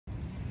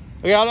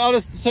Okay, I'll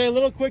just say a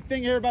little quick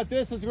thing here about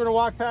this as we're gonna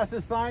walk past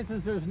this sign,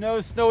 since there's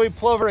no snowy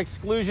plover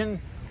exclusion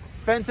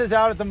fences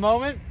out at the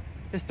moment.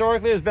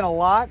 Historically, there's been a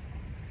lot.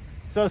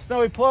 So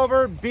snowy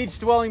plover, beach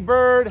dwelling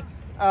bird,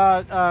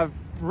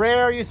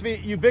 rare, used to be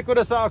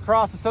ubiquitous all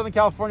across the Southern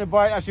California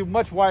bight, actually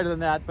much wider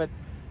than that, but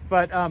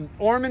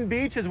Ormond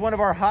Beach is one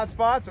of our hot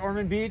spots.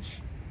 Ormond Beach,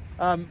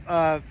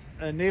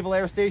 Naval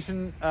Air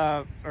Station,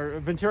 or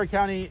Ventura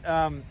County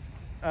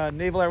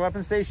Naval Air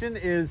Weapons Station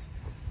is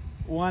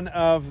one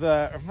of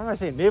the, what am I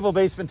saying? Naval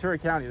Base Ventura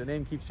County. The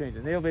name keeps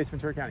changing. Naval Base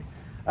Ventura County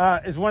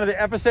is one of the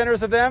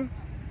epicenters of them.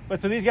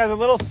 But so these guys are a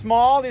little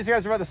small. These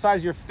guys are about the size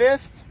of your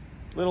fist.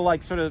 Little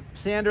like sort of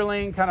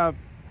sanderling kind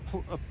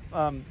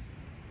of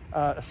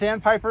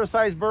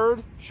sandpiper-sized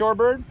bird,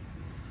 shorebird.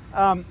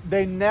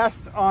 They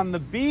nest on the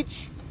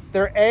beach.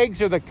 Their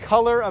eggs are the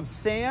color of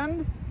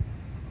sand.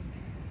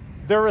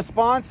 Their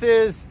response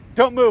is,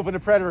 don't move when a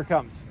predator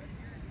comes.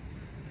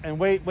 And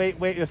wait,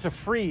 it's a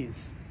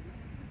freeze.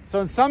 So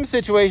in some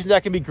situations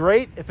that can be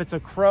great if it's a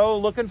crow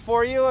looking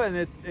for you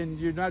and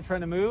you're not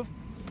trying to move.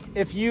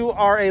 If you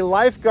are a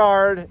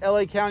lifeguard,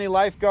 LA County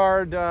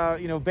lifeguard,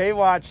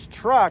 Baywatch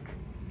truck,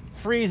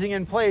 freezing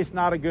in place,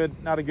 not a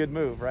good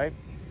move, right?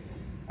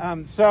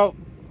 So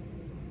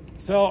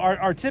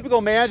our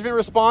typical management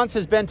response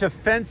has been to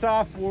fence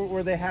off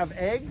where they have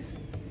eggs.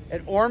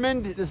 At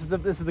Ormond, this is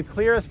the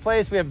clearest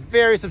place. We have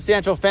very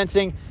substantial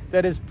fencing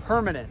that is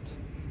permanent.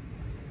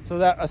 So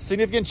that a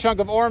significant chunk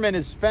of Ormond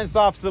is fenced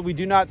off so that we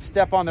do not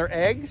step on their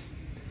eggs.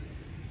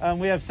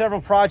 We have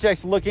several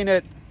projects looking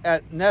at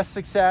nest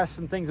success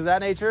and things of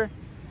that nature,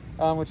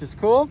 which is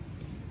cool.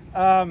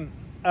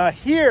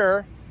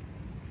 Here,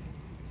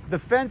 the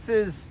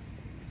fences,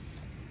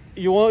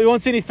 you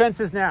won't see any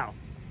fences now.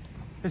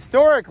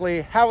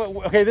 Historically,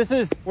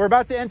 we're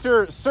about to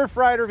enter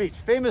Surfrider Beach,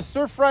 famous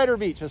Surfrider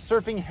Beach, a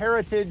surfing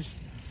heritage,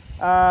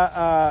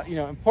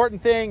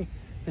 important thing.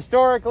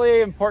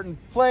 Historically important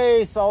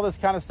place, all this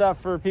kind of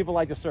stuff for people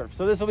like to surf.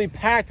 So this will be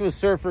packed with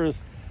surfers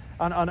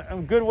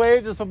on good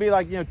waves. This will be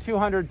like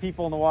 200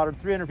 people in the water,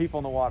 300 people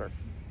in the water.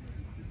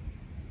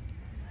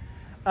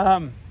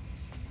 And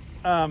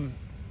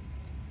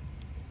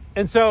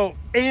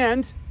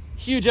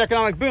huge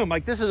economic boom.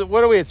 Like this is,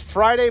 what are we? It's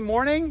Friday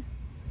morning,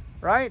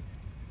 right?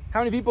 How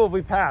many people have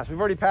we passed? We've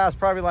already passed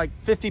probably like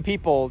 50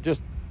 people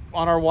just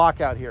on our walk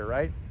out here,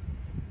 right?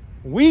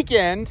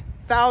 Weekend,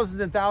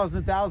 thousands and thousands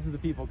and thousands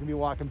of people can be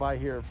walking by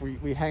here if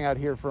we hang out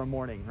here for a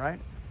morning, right?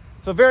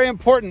 So very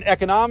important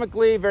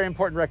economically, very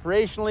important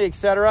recreationally,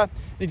 etc.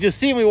 And you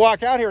see when we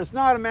walk out here, it's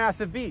not a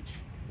massive beach,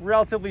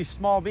 relatively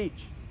small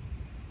beach.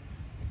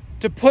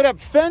 To put up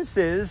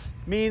fences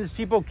means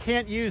people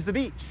can't use the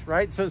beach,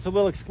 right? So it's a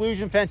little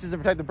exclusion fences to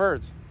protect the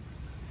birds.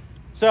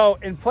 So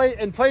in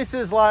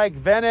places like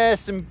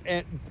Venice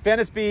and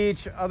Venice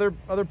Beach, other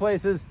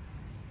places,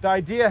 the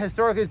idea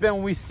historically has been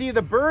when we see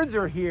the birds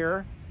are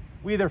here,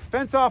 we either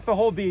fence off the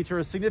whole beach or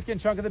a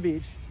significant chunk of the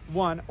beach,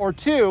 one, or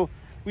two,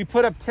 we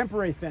put up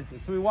temporary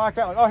fences. So we walk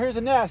out like, oh, here's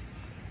a nest.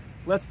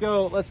 Let's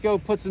go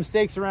put some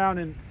stakes around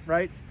and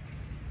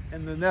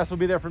the nest will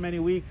be there for many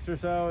weeks or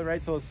so,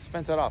 right? So let's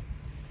fence that off.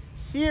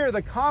 Here,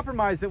 the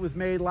compromise that was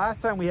made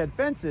last time we had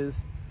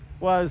fences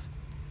was,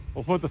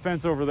 we'll put the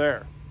fence over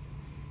there.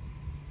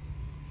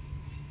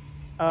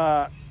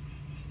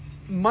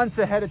 Months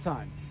ahead of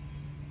time.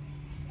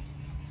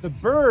 The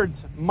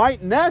birds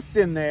might nest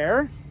in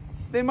there.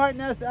 They might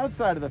nest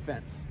outside of the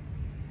fence.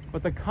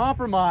 But the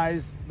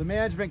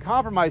management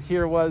compromise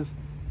here was,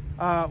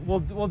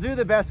 we'll do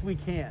the best we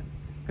can.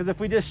 Because if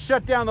we just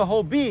shut down the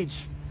whole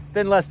beach,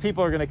 then less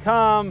people are going to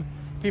come.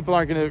 People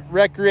aren't going to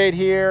recreate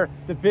here.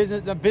 The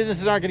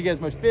businesses aren't going to get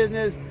as much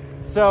business.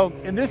 So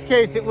in this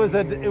case, it was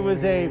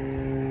a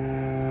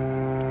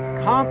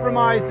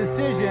compromise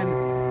decision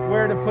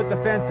where to put the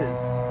fences.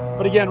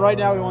 But again, right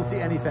now we won't see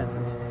any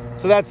fences.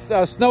 So that's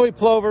snowy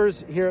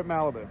plovers here at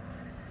Malibu.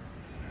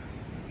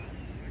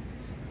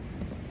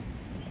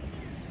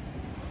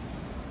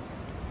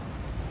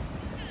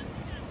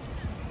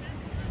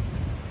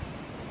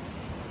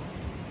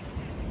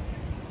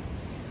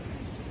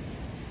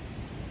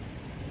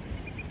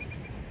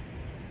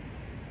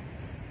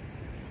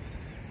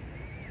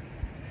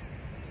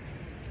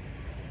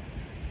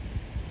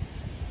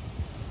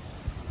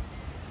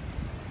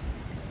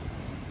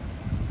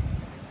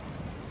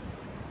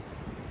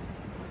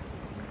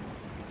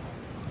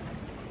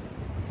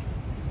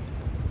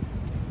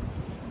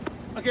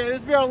 Okay,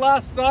 this will be our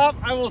last stop.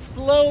 I will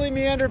slowly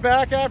meander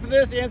back after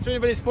this, answer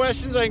anybody's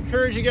questions. I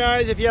encourage you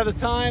guys, if you have the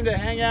time, to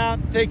hang out,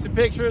 take some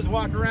pictures,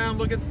 walk around,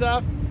 look at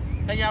stuff,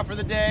 hang out for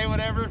the day,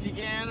 whatever, if you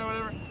can, or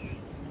whatever.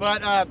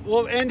 But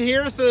we'll end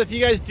here, so if you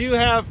guys do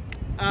have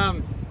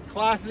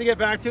classes to get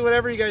back to,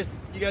 whatever, you guys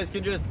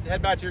can just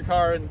head back to your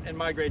car and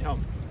migrate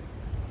home.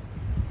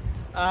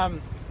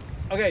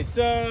 Okay,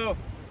 so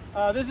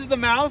this is the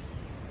mouth,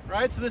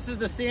 right? So this is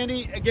the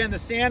sandy, again, the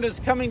sand is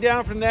coming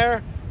down from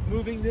there,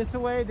 moving this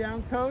way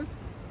down coast.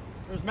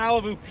 There's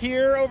Malibu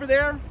Pier over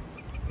there.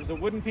 There's a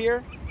wooden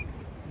pier.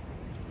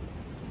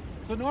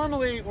 So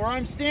normally where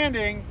I'm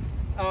standing,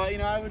 You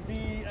know, I would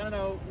be, I don't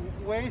know,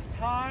 waist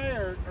high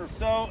or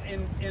so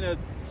in a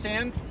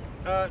sand,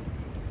 and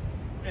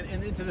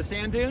into the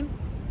sand dune.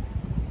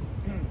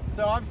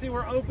 So obviously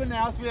we're open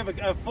now, so we have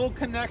a full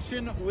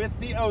connection with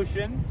the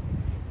ocean.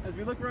 As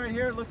we look right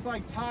here, it looks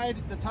like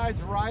the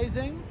tide's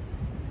rising.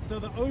 So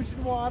the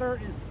ocean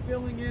water is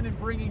filling in and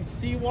bringing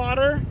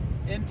seawater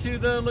into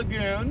the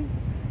lagoon.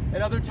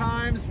 At other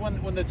times,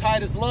 when the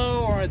tide is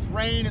low or it's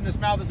rain and this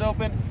mouth is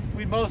open,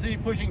 we'd mostly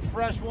be pushing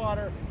fresh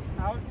water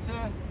out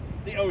to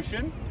the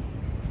ocean.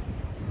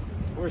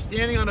 We're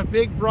standing on a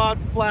big, broad,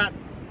 flat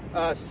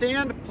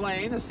sand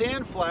plain, a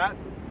sand flat.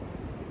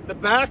 The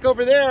back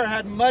over there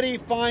had muddy,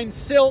 fine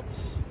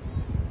silts,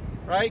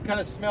 right? Kind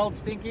of smelled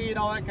stinky and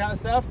all that kind of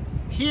stuff.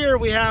 Here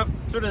we have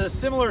sort of a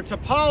similar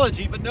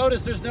topology, but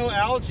notice there's no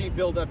algae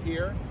buildup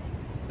here.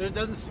 It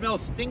doesn't smell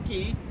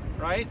stinky,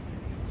 right?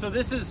 So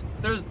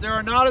there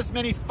are not as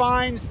many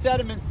fine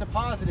sediments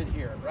deposited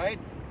here, right?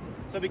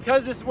 So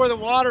because this is where the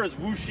water is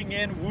whooshing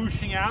in,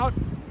 whooshing out,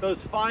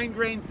 those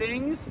fine-grained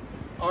things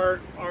are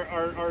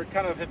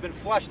kind of have been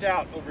flushed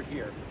out over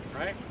here,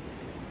 right?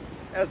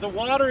 As the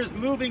water is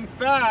moving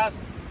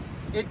fast,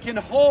 it can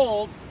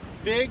hold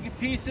big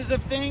pieces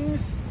of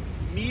things,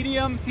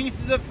 medium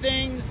pieces of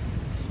things,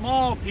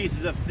 small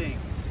pieces of things.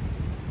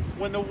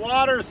 When the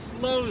water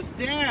slows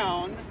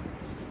down,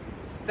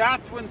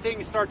 that's when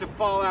things start to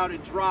fall out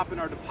and drop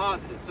and are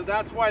deposited. So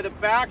that's why the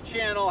back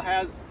channel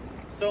has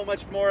so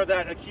much more of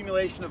that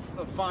accumulation of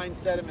fine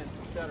sediments,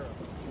 etc.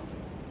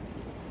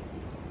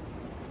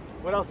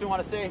 What else do we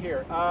want to say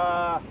here?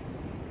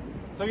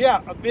 So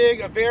yeah,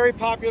 a very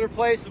popular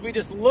place. As we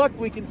just look,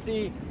 we can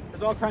see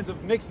there's all kinds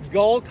of mixed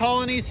gull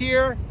colonies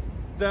here.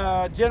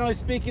 Generally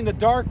speaking, the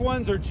dark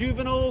ones are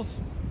juveniles.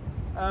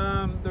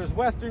 There's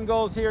western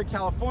gulls here,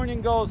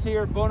 Californian gulls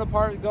here,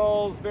 Bonaparte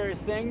gulls, various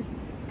things.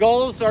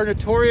 Gulls are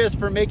notorious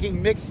for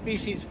making mixed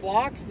species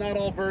flocks. Not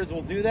all birds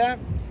will do that.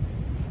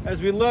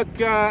 As we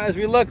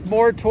look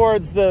more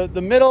towards the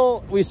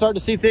middle, we start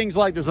to see things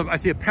like I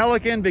see a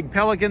pelican, big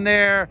pelican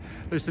there.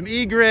 There's some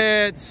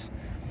egrets.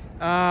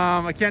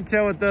 I can't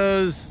tell what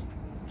those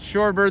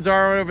shorebirds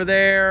are over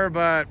there,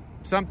 but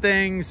some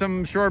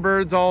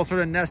shorebirds all sort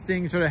of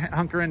nesting, sort of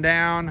hunkering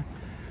down.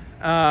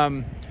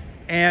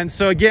 And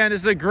so again,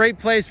 this is a great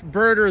place.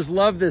 Birders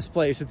love this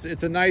place.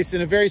 It's a nice,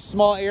 in a very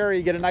small area,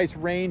 you get a nice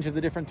range of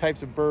the different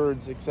types of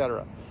birds,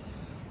 etc.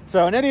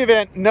 So in any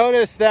event,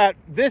 notice that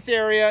this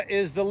area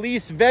is the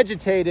least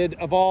vegetated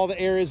of all the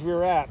areas we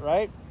were at,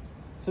 right?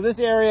 So this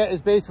area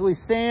is basically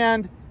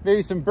sand,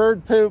 maybe some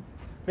bird poop,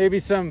 maybe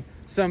some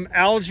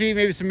algae,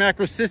 maybe some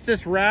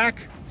macrocystis,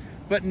 rack,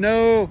 but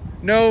no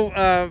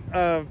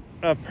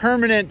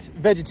permanent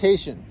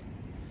vegetation.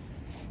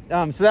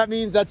 So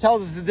that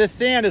tells us that this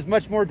sand is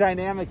much more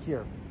dynamic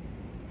here.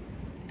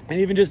 And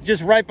even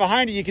just right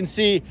behind it, you can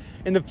see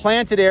in the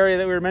planted area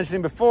that we were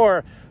mentioning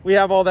before, we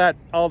have all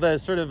the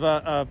sort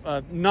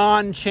of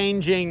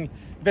non-changing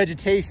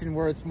vegetation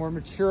where it's more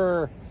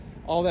mature,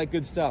 all that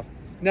good stuff.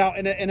 Now,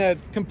 in a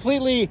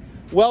completely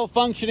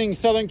well-functioning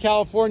Southern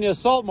California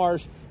salt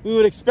marsh, we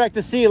would expect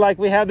to see, like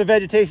we have the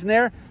vegetation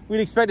there,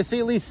 we'd expect to see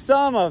at least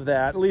some of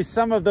that, at least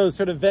some of those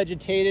sort of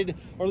vegetated,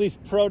 or at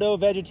least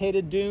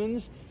proto-vegetated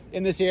dunes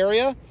in this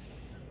area.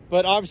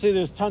 But obviously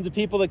there's tons of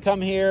people that come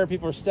here.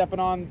 People are stepping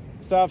on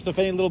stuff. So if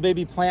any little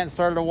baby plant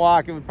started to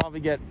walk, it would probably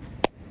get,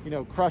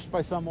 crushed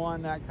by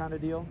someone, that kind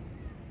of deal.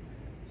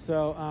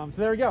 So,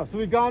 so there we go. So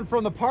we've gone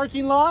from the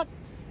parking lot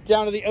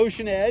down to the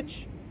ocean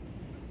edge.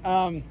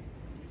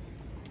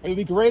 It would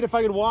be great if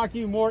I could walk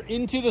you more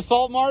into the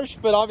salt marsh,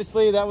 but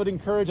obviously that would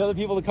encourage other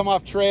people to come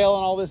off trail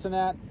and all this and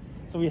that.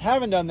 So we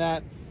haven't done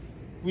that.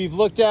 We've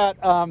looked at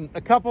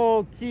a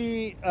couple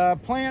key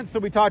plants. So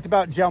we talked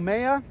about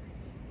Jalmea.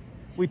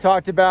 We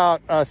talked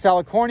about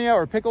Salicornia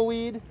or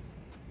pickleweed.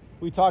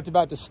 We talked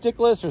about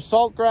Disticus or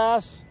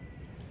saltgrass.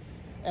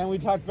 And we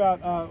talked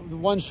about the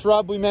one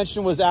shrub we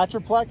mentioned was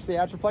Atriplex, the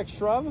Atriplex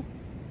shrub.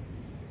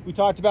 We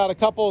talked about a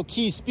couple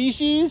key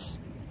species,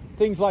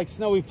 things like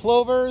snowy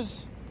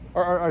plovers,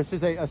 or I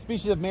should say a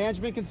species of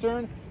management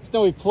concern,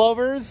 snowy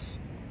plovers,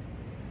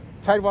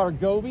 tidewater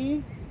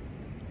goby.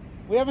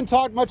 We haven't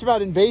talked much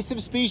about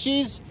invasive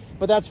species,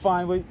 but that's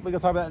fine. We can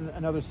talk about that in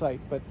another site.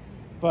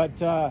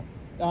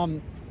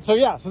 So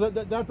yeah, so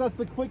that's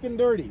the quick and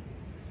dirty.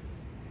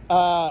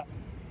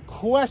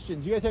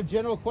 Questions? You guys have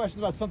general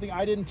questions about something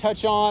I didn't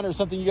touch on or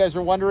something you guys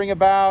were wondering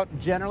about,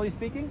 generally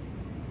speaking?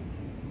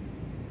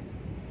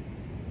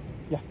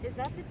 Yeah. Is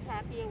that the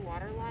Tapia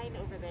water line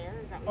over there?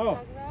 Is that what you're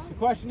talking about? The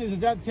question is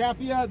that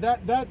Tapia?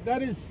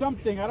 That is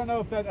something. I don't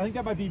know if that, I think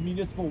that might be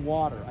municipal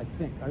water, I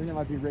think that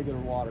might be regular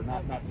water,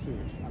 not sewage.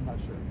 I'm not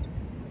sure.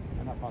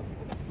 I'm not positive.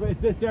 But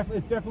it's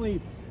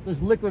definitely,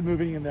 there's liquid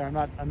moving in there.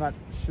 I'm not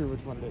sure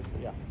which one it is,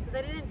 but yeah.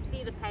 Because I didn't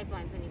see the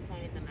pipelines when you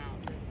pointed them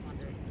out, so I was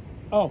wondering.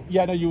 Oh,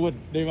 yeah, no, you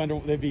wouldn't.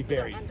 They'd be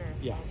buried.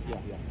 Yeah.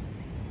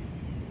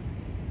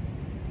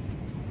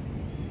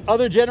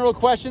 Other general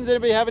questions?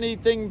 Anybody have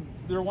anything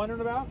they're wondering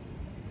about?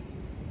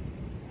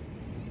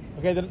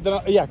 Okay, then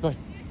yeah, go ahead.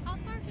 How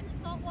far can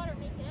the salt water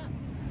make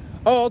it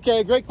Oh,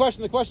 okay, great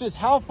question. The question is,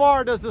 how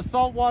far does the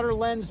saltwater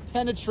lens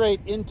penetrate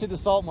into the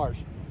salt marsh?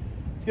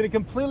 It's going to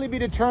completely be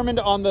determined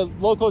on the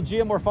local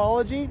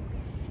geomorphology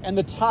and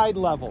the tide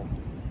level.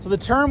 So the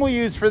term we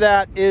use for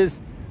that is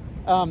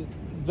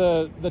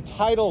the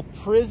tidal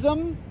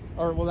prism,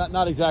 or well,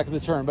 not exactly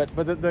the term, but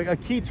a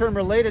key term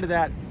related to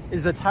that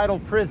is the tidal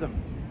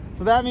prism.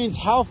 So that means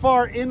how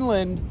far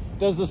inland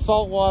does the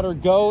salt water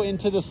go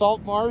into the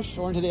salt marsh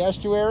or into the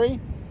estuary?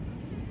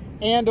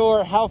 And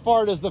or how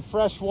far does the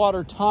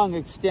freshwater tongue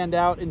extend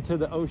out into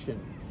the ocean?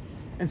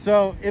 And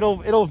so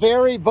it'll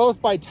vary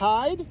both by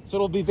tide, so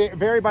it'll be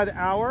vary by the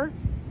hour.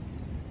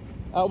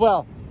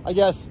 Well, I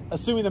guess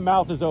assuming the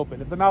mouth is open.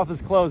 If the mouth is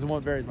closed, it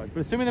won't vary as much. But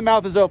assuming the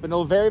mouth is open,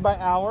 it'll vary by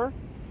hour,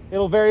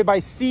 it'll vary by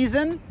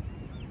season,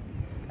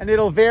 and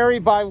it'll vary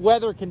by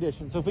weather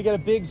conditions. So if we get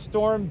a big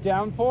storm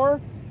downpour,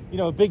 you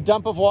know, a big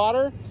dump of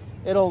water,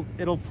 it'll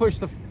push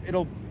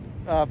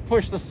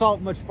the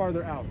salt much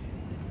farther out.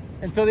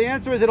 And so the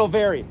answer is it'll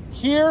vary.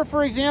 Here,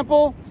 for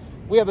example,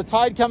 we have the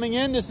tide coming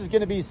in. This is going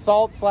to be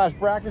salt /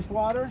 brackish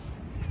water.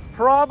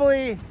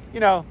 Probably, you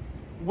know,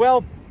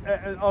 well,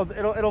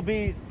 it'll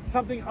be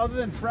something other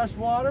than fresh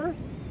water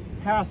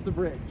past the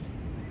bridge.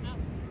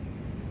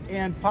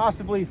 And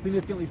possibly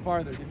significantly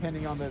farther,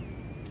 depending on the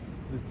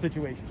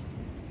situation.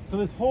 So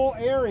this whole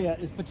area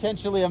is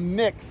potentially a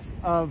mix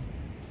of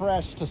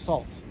fresh to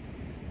salt.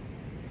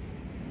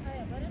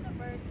 What are the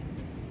birds?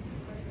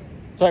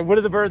 Sorry, what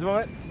are the birds?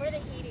 What? What are they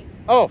eating?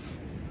 Oh,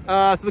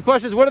 so the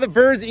question is, what are the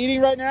birds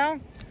eating right now?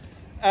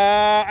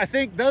 I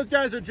think those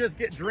guys are just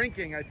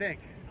drinking, I think.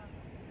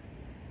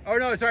 Oh,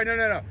 no, sorry,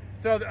 no.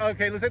 So,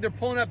 okay, looks like they're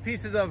pulling up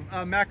pieces of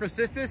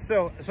macrocystis,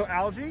 so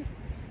algae.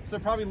 So they're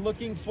probably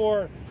looking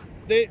for,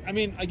 I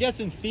mean, I guess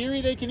in theory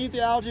they can eat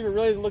the algae, but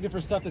really they're looking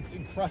for stuff that's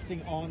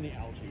encrusting on the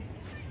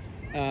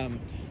algae.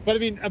 But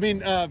I mean,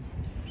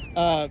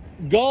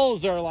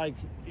 gulls are like,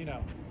 you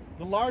know,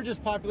 the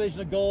largest population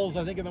of gulls,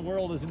 I think, in the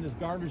world is in this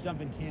garbage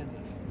dump in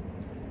Kansas.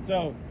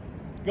 So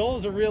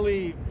gulls are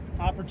really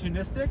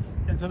opportunistic,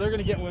 and so they're going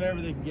to get whatever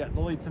they can get.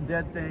 They'll eat some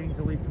dead things,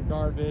 they'll eat some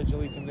garbage,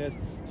 they'll eat some this.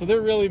 So they're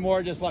really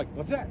more just like,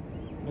 what's that?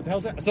 What the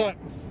hell's that?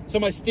 So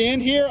my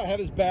stand here, I have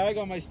this bag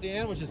on my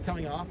stand, which is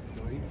coming off.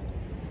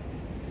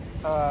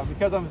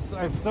 Because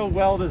I've so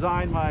well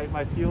designed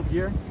my field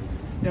gear.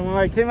 And when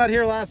I came out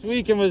here last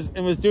week and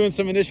was doing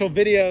some initial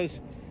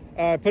videos,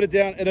 I put it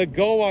down, and a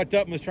gull walked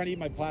up and was trying to eat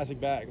my plastic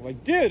bag. I'm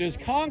like, dude, there's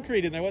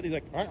concrete in there. What? He's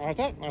like, what's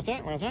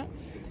that?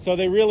 So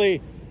they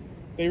really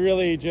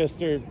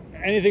just are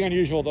anything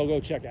unusual, they'll go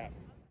check out.